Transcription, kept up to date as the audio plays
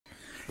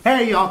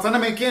Hey y'all, it's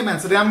Anime K-Man.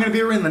 Today I'm going to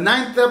be reading the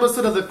 9th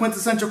episode of the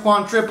Quintessential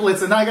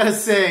Quintuplets, and I gotta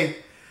say,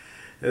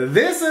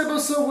 this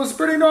episode was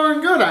pretty darn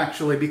good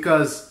actually,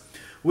 because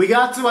we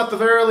got to, at the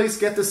very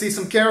least, get to see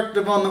some character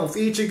development with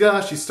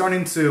Ichiga. She's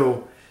starting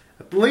to,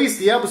 at least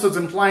the episode's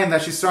implying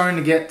that she's starting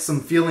to get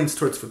some feelings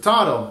towards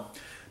Futato,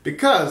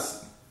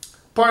 because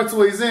parts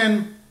ways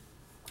in,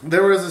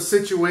 there was a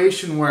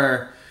situation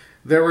where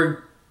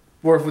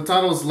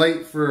Futato's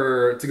late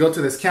to go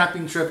to this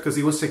camping trip because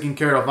he was taking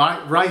care of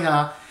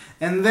Raiha.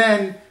 And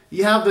then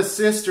you have the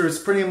sisters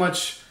pretty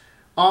much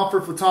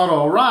offer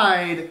Futato a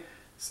ride.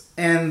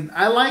 And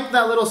I like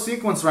that little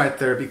sequence right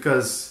there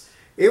because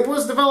it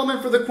was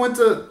development for the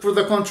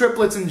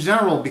Quintuplets in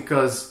general,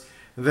 because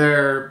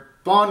they're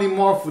bonding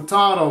more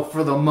Futato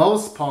for the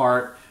most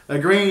part,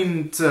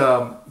 agreeing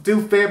to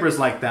do favors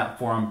like that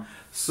for him.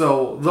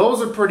 So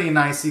those are pretty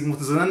nice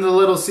sequences. And then the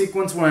little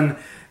sequence when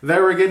they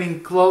were getting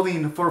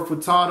clothing for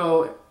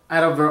Futato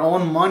out of their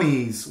own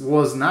monies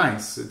was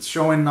nice. It's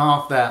showing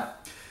off that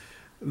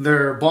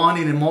they're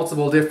bonding in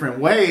multiple different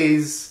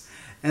ways.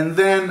 And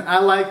then I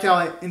like how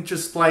it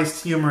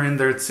interspliced humor in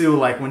there too,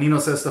 like when Nino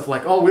says stuff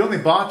like, oh, we only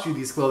bought you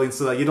these clothing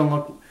so that you don't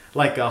look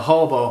like a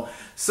hobo.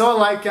 So I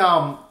like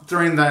how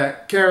during the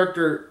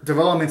character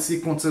development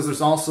sequences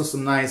there's also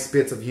some nice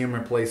bits of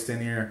humor placed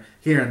in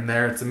here and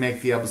there to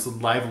make the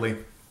episode lively.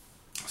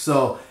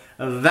 So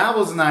that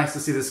was nice to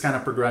see this kind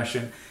of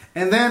progression.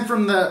 And then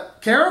from the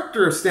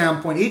character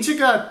standpoint,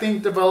 Ichiga I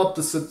think developed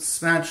a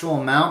substantial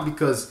amount,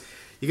 because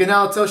you can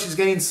now tell she's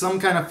getting some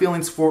kind of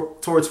feelings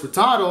towards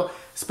Futato,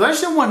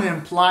 especially when it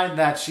implied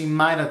that she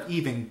might have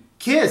even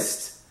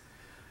kissed.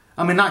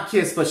 I mean, not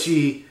kissed, but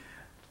she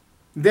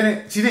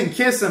didn't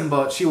kiss him,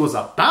 but she was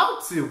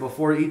about to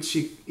before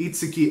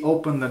Itsuki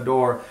opened the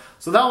door.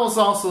 So that was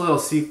also a little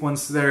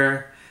sequence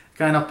there,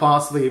 kind of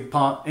possibly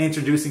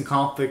introducing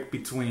conflict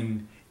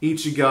between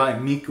Ichiga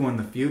and Miku in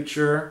the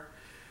future.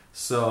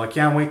 So I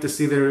can't wait to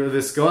see where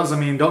this goes. I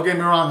mean, don't get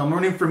me wrong, I'm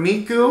rooting for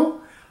Miku,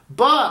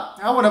 but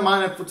I wouldn't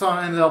mind if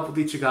Futato ended up with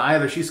Ichiga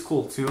either. She's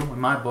cool too, in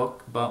my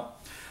book. But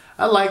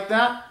I like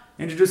that.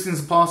 Introducing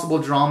some possible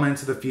drama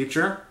into the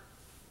future.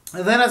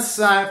 And then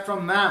aside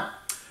from that,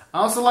 I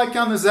also like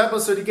how in this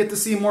episode you get to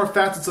see more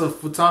facets of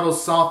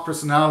Futato's soft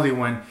personality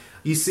when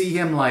you see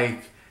him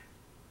like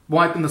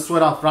wiping the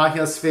sweat off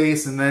Raiha's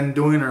face and then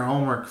doing her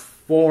homework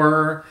for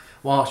her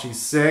while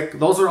she's sick.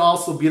 Those are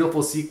also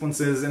beautiful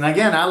sequences. And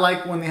again, I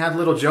like when they had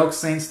little jokes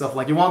saying stuff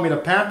like, you want me to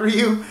pamper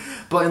you?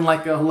 But in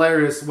like a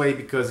hilarious way,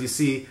 because you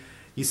see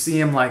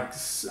him like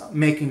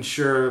making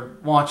sure,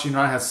 watching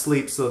Raiha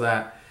sleep so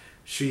that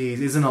she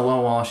isn't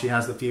alone while she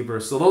has the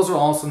fever. So those are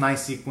also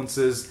nice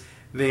sequences.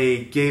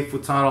 They gave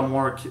Futato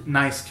more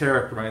nice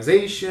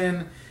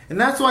characterization.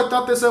 And that's why I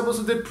thought this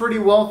episode did pretty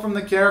well from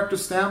the character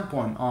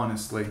standpoint,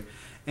 honestly.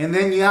 And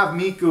then you have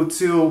Miku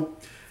too,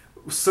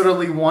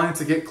 subtly wanting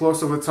to get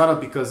closer with Futato,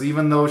 because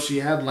even though she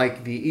had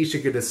like the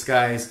Ichiga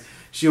disguise,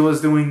 she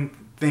was doing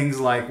things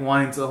like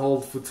wanting to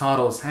hold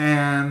Futato's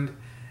hand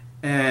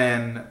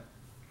and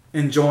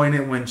enjoying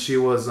it when she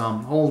was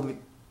holding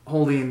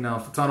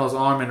Futato's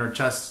arm in her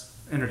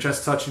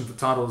chest touching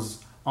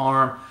Futato's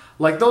arm.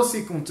 Like, those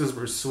sequences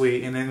were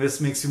sweet, and then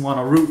this makes you want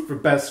to root for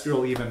Best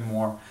Girl even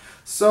more.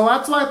 So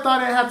that's why I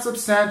thought it had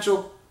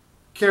substantial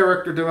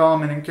character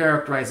development and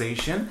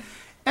characterization.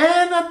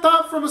 And I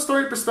thought from a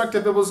story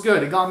perspective it was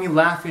good. It got me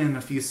laughing in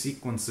a few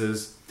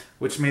sequences,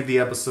 which made the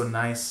episode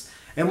nice.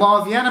 And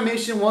while the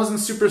animation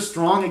wasn't super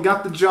strong, it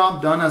got the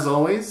job done as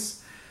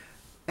always.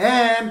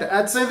 And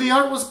I'd say the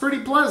art was pretty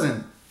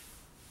pleasant.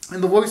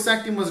 And the voice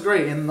acting was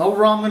great. And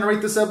overall I'm going to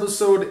rate this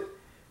episode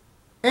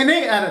an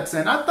 8 out of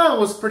 10. I thought it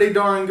was pretty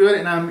darn good,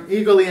 and I'm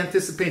eagerly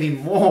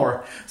anticipating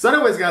more. So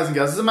anyways, guys and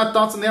gals, these are my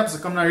thoughts on the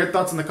episode. Comment down your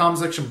thoughts in the comment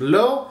section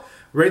below.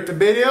 Rate the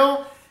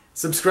video.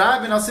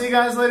 Subscribe, and I'll see you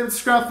guys later.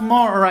 Subscribe for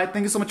more. Alright,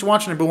 thank you so much for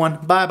watching, everyone.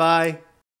 Bye-bye.